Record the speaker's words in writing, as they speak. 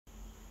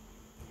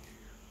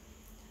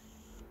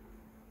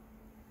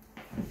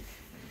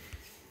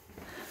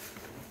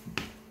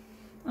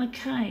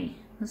Okay,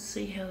 let's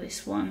see how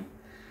this one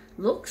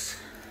looks.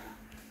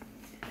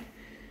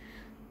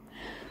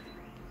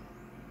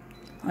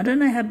 I don't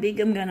know how big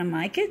I'm going to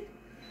make it.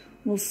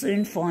 We'll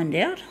soon find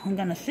out. I'm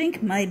going to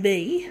think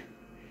maybe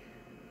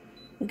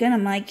we're going to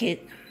make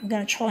it, I'm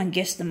going to try and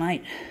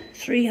guesstimate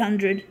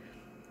 300.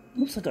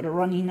 Oops, I've got a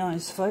runny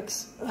nose,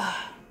 folks.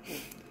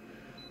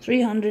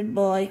 300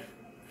 by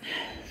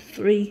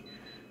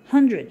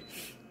 300.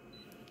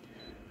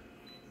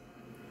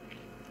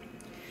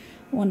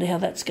 I wonder how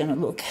that's going to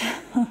look.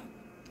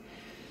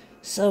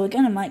 So we're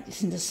going to make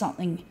this into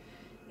something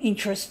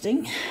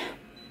interesting.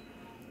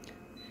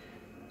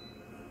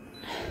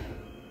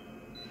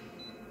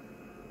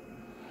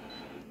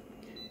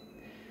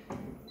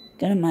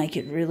 Going to make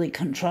it really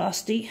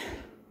contrasty.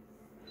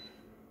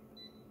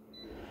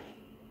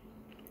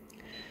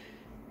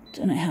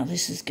 Don't know how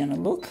this is going to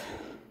look.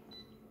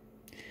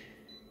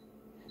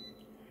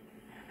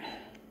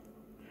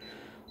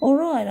 All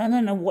right, I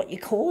don't know what you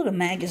call it, a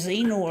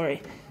magazine or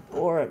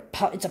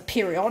it's a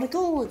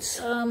periodical.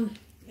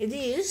 It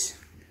is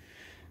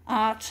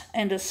Art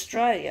and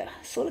Australia.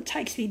 Sort of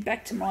takes me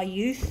back to my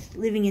youth,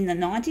 living in the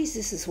 90s.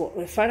 This is what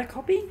we're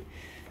photocopying.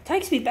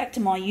 Takes me back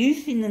to my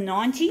youth in the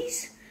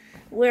 90s,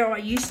 where I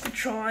used to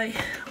try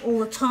all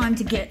the time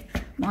to get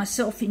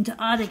myself into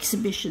art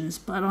exhibitions,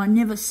 but I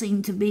never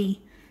seemed to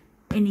be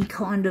any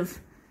kind of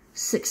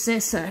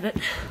success at it.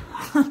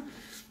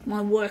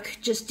 My work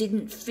just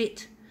didn't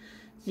fit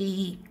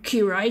the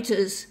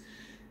curator's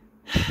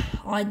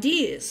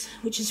ideas,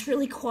 which is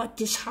really quite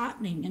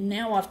disheartening. And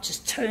now I've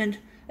just turned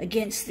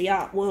against the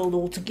art world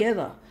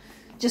altogether.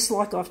 Just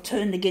like I've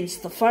turned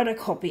against the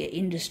photocopier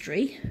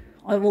industry,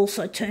 I've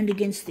also turned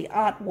against the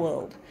art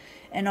world.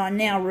 And I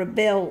now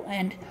rebel,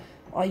 and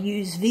I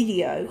use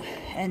video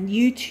and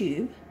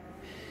YouTube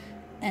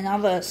and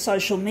other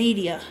social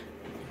media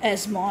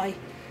as my,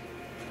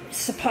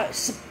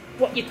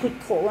 what you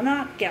could call an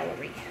art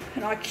gallery.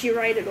 And I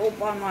curate it all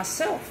by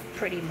myself,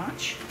 pretty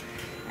much.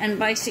 And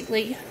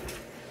basically,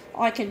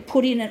 I can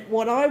put in it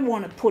what I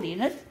want to put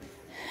in it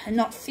and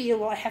not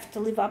feel I have to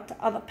live up to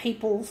other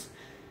people's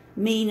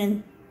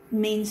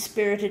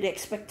mean-spirited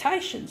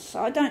expectations.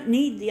 So I don't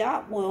need the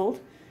art world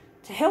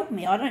to help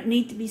me. I don't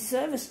need to be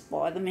serviced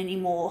by them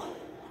anymore.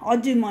 I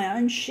do my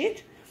own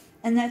shit,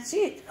 and that's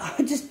it.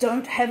 I just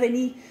don't have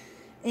any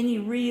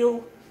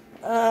real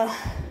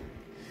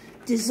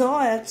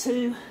desire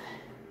to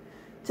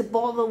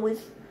bother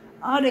with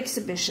art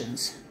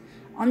exhibitions.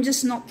 I'm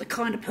just not the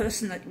kind of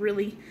person that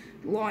really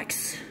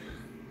likes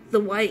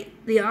the way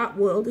the art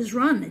world is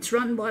run. It's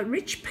run by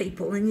rich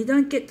people, and you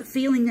don't get the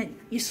feeling that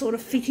you sort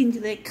of fit into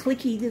their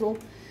cliquey little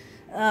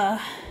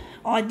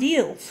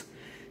ideals.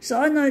 So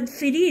I don't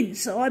fit in,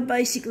 so I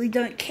basically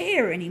don't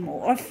care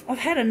anymore. I've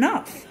had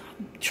enough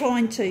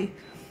trying to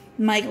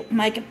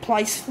make a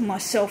place for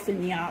myself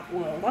in the art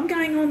world. I'm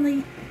going on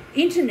the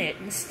internet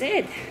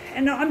instead.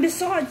 And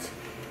besides,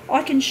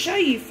 I can show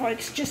you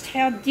folks just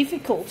how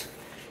difficult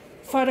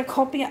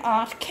photocopier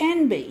art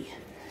can be.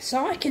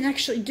 So I can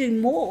actually do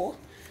more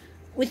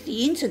with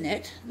the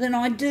internet than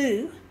I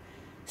do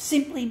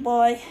simply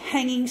by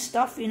hanging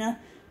stuff in a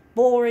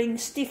boring,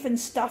 stiff and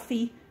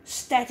stuffy,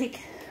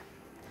 static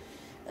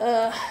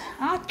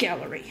art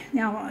gallery.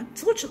 Now,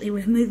 unfortunately,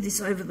 we've moved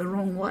this over the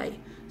wrong way,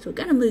 so we're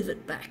going to move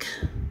it back.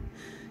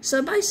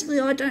 So basically,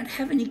 I don't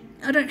have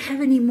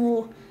any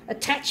more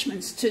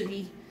attachments to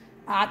the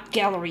art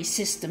gallery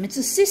system. It's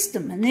a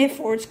system, and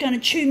therefore it's going to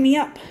chew me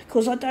up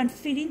because I don't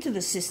fit into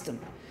the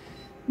system.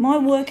 My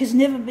work has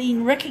never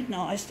been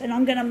recognised, and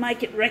I'm going to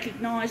make it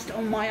recognised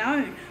on my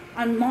own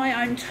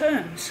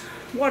terms.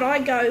 What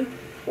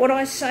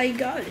I say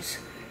goes.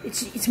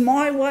 It's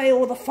my way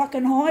or the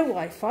fucking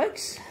highway,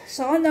 folks.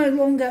 So I no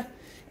longer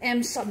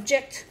am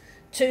subject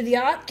to the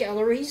art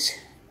gallery's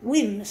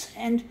whims,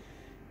 and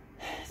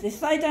if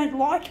they don't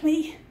like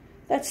me,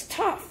 that's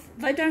tough.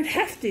 They don't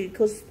have to,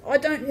 because I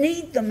don't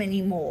need them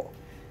anymore.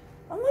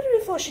 I wonder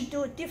if I should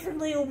do it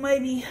differently, or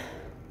maybe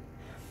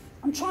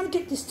I'm trying to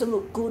get this to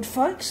look good,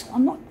 folks.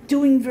 I'm not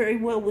doing very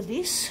well with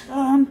this.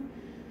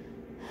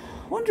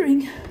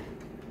 Wondering.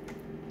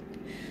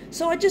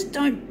 So I just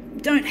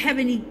don't have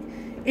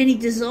any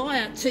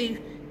desire to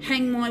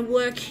hang my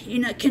work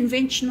in a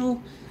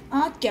conventional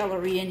art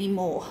gallery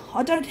anymore.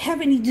 I don't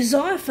have any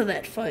desire for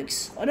that,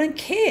 folks. I don't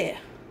care.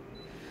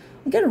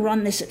 I'm going to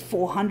run this at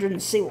 400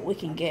 and see what we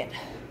can get.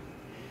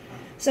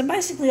 So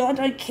basically, I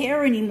don't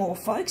care anymore,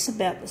 folks,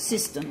 about the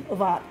system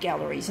of art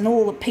galleries and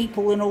all the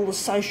people and all the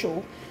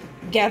social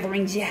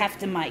gatherings you have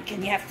to make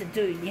and you have to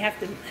do. You have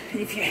to,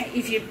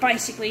 if you're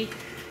basically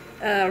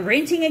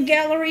renting a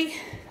gallery,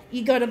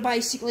 you got to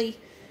basically,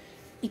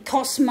 it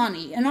costs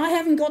money, and I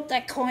haven't got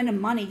that kind of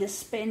money to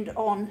spend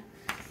on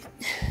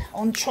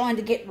trying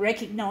to get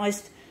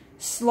recognised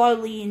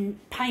slowly and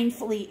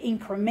painfully,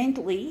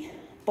 incrementally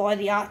by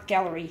the art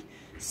gallery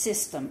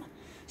system.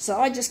 So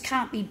I just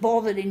can't be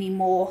bothered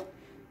anymore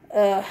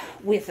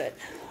with it.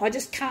 I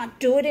just can't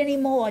do it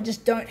anymore. I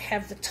just don't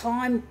have the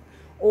time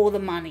or the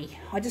money.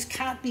 I just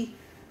can't be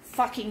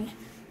fucking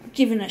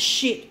giving a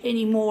shit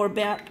anymore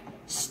about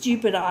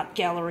stupid art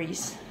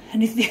galleries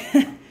And if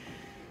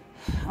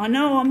I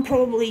know I'm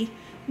probably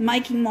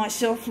making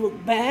myself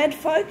look bad,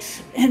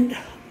 folks, and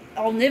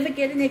I'll never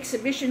get an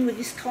exhibition with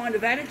this kind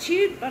of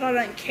attitude, but I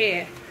don't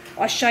care.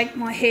 I shake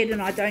my head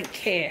and I don't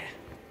care.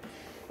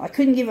 I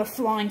couldn't give a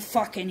flying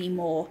fuck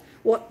anymore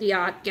what the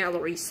art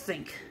galleries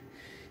think.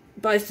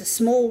 Both the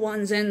small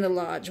ones and the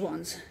large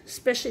ones,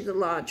 especially the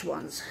large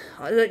ones.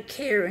 I don't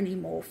care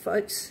anymore,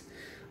 folks.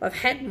 I've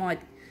had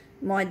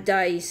my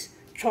days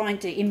trying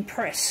to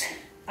impress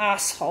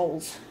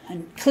assholes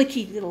and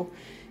cliquey little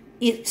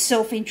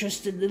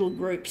self-interested little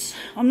groups.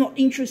 I'm not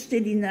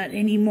interested in that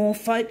anymore,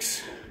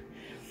 folks.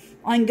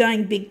 I'm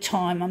going big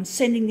time. I'm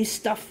sending this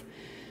stuff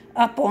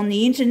up on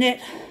the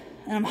internet,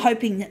 and I'm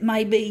hoping that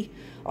maybe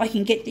I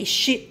can get this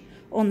shit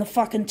on the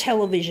fucking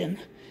television.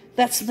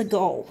 That's the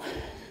goal.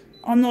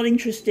 I'm not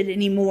interested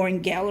anymore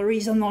in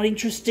galleries. I'm not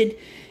interested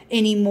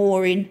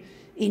anymore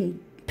in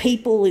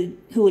people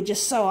who are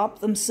just so up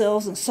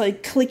themselves and so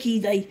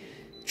cliquey. They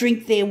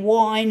drink their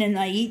wine and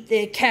they eat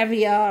their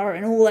caviar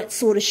and all that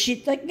sort of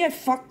shit. They can go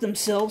fuck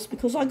themselves,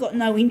 because I got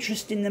no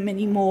interest in them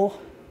anymore.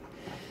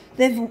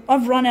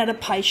 I've run out of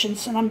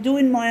patience, and I'm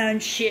doing my own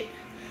shit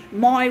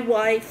my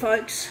way,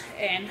 folks,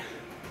 and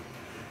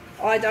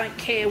I don't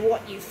care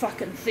what you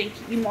fucking think.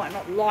 You might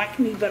not like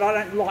me, but I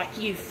don't like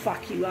you.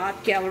 Fuck you,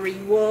 art gallery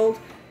world,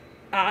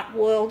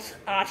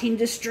 art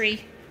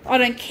industry. I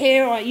don't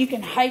care. You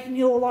can hate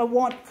me all I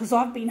want, because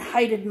I've been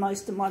hated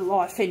most of my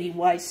life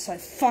anyway, so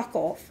fuck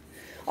off.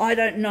 I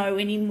don't know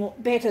any more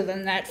better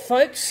than that,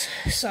 folks.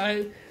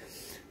 So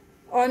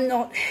I'm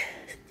not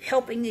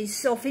helping these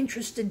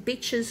self-interested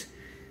bitches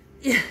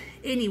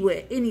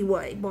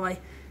anyway, by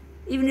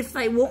even if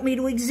they want me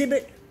to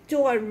exhibit.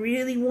 Do I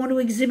really want to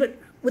exhibit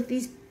with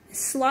these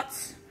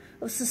sluts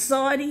of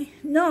society?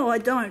 No, I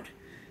don't.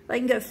 They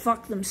can go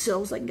fuck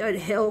themselves. They can go to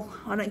hell.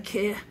 I don't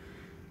care.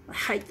 I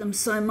hate them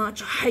so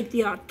much. I hate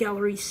the art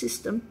gallery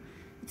system.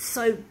 It's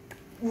so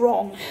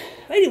wrong.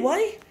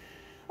 Anyway,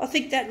 I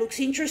think that looks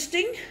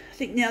interesting. I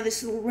think now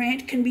this little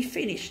rant can be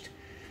finished.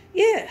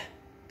 Yeah,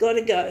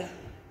 gotta go.